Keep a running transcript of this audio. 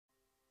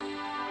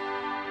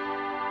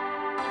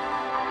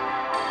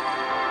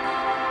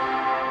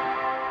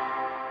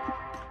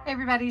Hey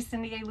everybody,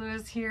 Cindy A.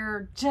 Lewis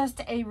here. Just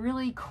a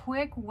really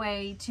quick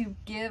way to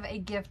give a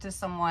gift to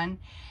someone,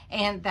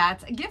 and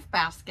that's a gift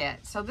basket.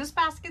 So this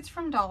basket's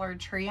from Dollar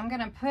Tree. I'm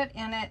gonna put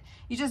in it,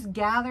 you just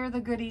gather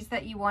the goodies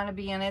that you wanna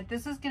be in it.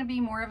 This is gonna be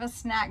more of a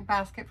snack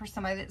basket for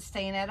somebody that's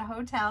staying at a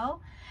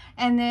hotel.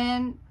 And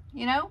then,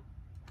 you know,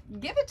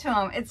 give it to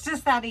them. It's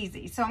just that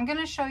easy. So I'm going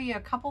to show you a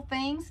couple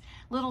things,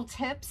 little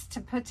tips to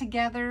put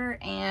together,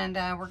 and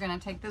we're going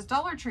to take this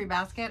Dollar Tree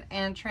basket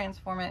and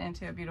transform it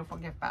into a beautiful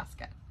gift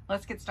basket.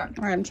 Let's get started.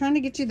 All right, I'm trying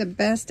to get you the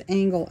best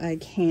angle I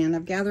can.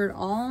 I've gathered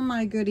all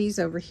my goodies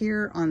over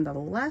here on the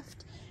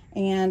left.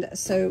 And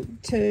so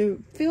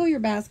to fill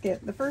your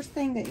basket, the first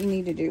thing that you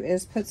need to do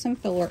is put some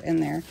filler in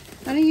there.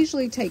 I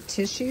usually take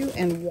tissue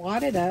and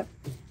wad it up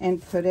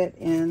and put it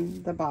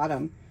in the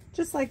bottom,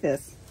 just like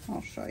this.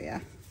 I'll show you.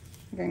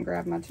 I'm going to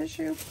grab my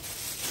tissue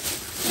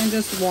and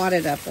just wad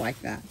it up like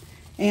that.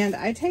 And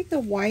I take the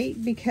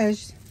white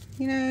because,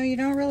 you know, you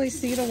don't really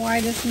see the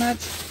white as much,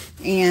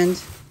 and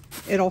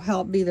it'll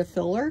help be the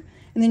filler.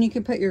 And then you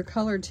can put your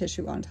colored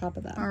tissue on top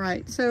of that. All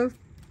right, so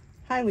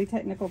highly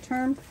technical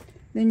term,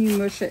 then you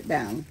mush it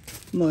down.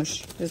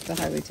 Mush is the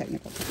highly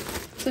technical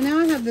term. So now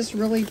I have this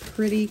really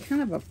pretty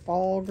kind of a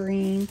fall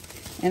green,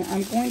 and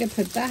I'm going to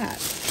put that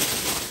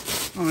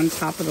on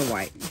top of the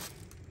white.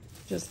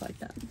 Just like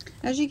that.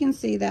 As you can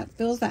see, that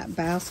fills that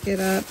basket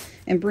up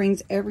and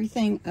brings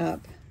everything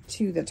up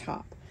to the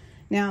top.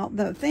 Now,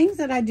 the things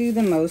that I do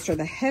the most are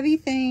the heavy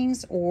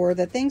things, or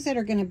the things that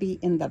are going to be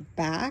in the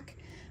back.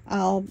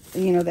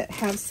 That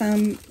have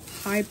some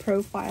high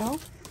profile,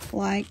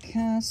 like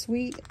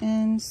sweet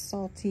and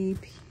salty,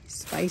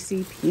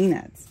 spicy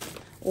peanuts,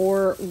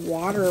 or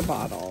water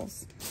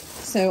bottles.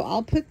 So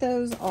I'll put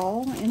those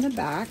all in the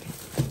back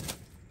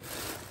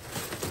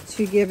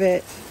to give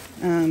it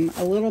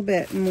a little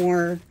bit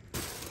more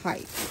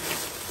height.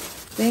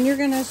 Then you're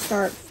going to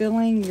start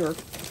filling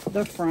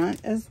the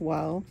front as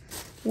well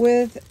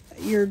with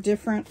your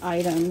different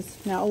items.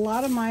 Now, a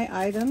lot of my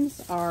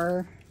items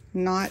are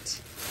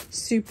not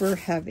super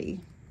heavy,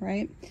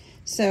 right?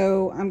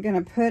 So I'm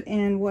going to put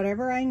in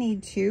whatever I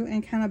need to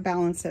and kind of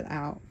balance it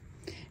out.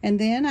 And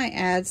then I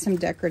add some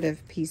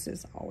decorative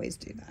pieces. Always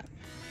do that.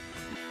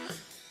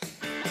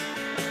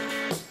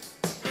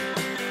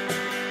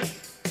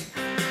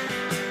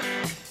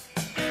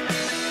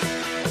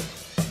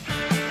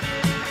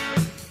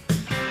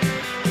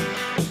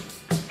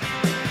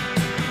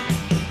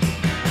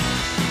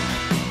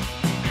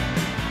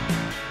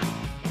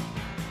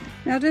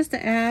 Now, just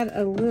to add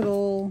a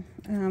little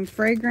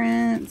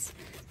fragrance,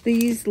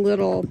 these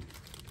little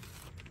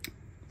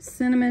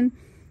cinnamon,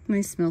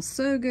 they smell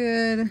so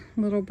good,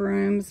 little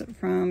brooms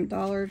from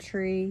Dollar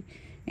Tree.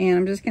 And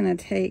I'm just going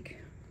to take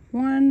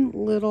one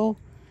little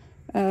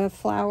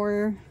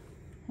flower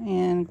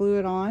and glue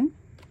it on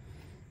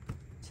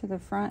to the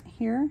front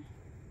here.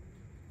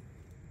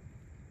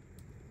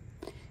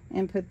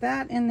 And put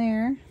that in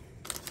there.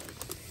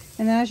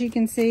 And as you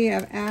can see,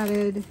 I've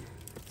added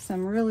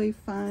some really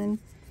fun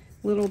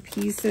little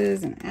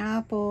pieces, an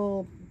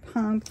apple,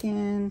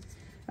 pumpkin.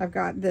 I've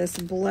got this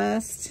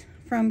Blessed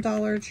from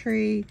Dollar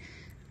Tree.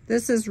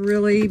 This is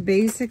really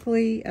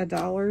basically a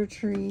Dollar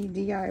Tree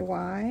DIY.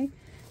 I'm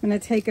going to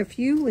take a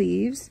few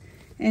leaves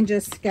and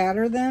just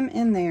scatter them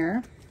in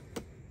there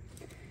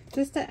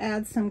just to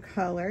add some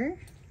color.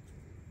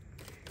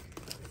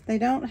 They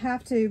don't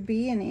have to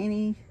be in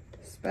any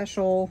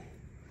special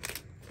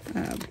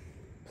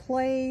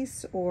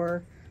place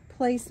or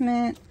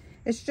placement.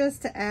 It's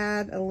just to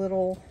add a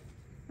little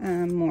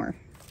more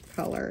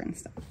color and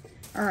stuff.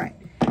 All right,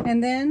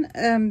 and then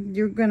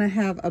you're gonna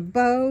have a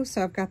bow.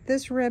 So I've got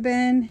this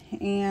ribbon,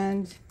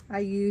 and I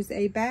use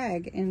a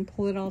bag and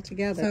pull it all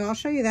together. So I'll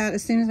show you that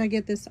as soon as I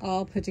get this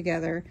all put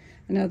together.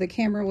 I know the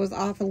camera was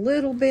off a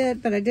little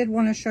bit, but I did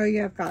want to show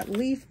you. I've got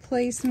leaf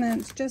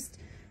placements just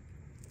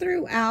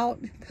throughout,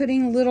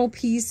 putting little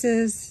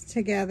pieces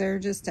together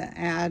just to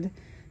add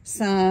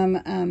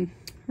some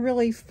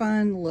really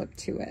fun look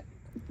to it.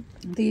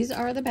 These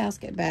are the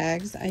basket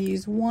bags. I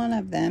use one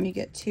of them. You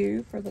get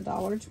two for the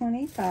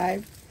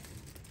 $1.25.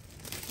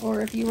 Or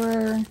if you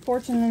were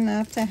fortunate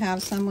enough to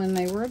have some when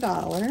they were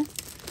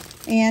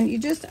 $1. And you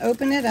just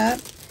open it up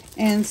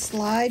and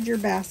slide your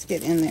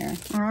basket in there.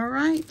 All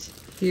right,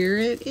 here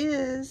it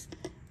is.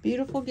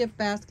 Beautiful gift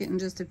basket in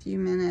just a few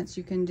minutes.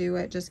 You can do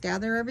it. Just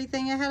gather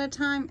everything ahead of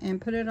time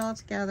and put it all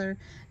together.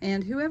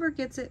 And whoever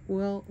gets it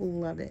will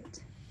love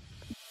it.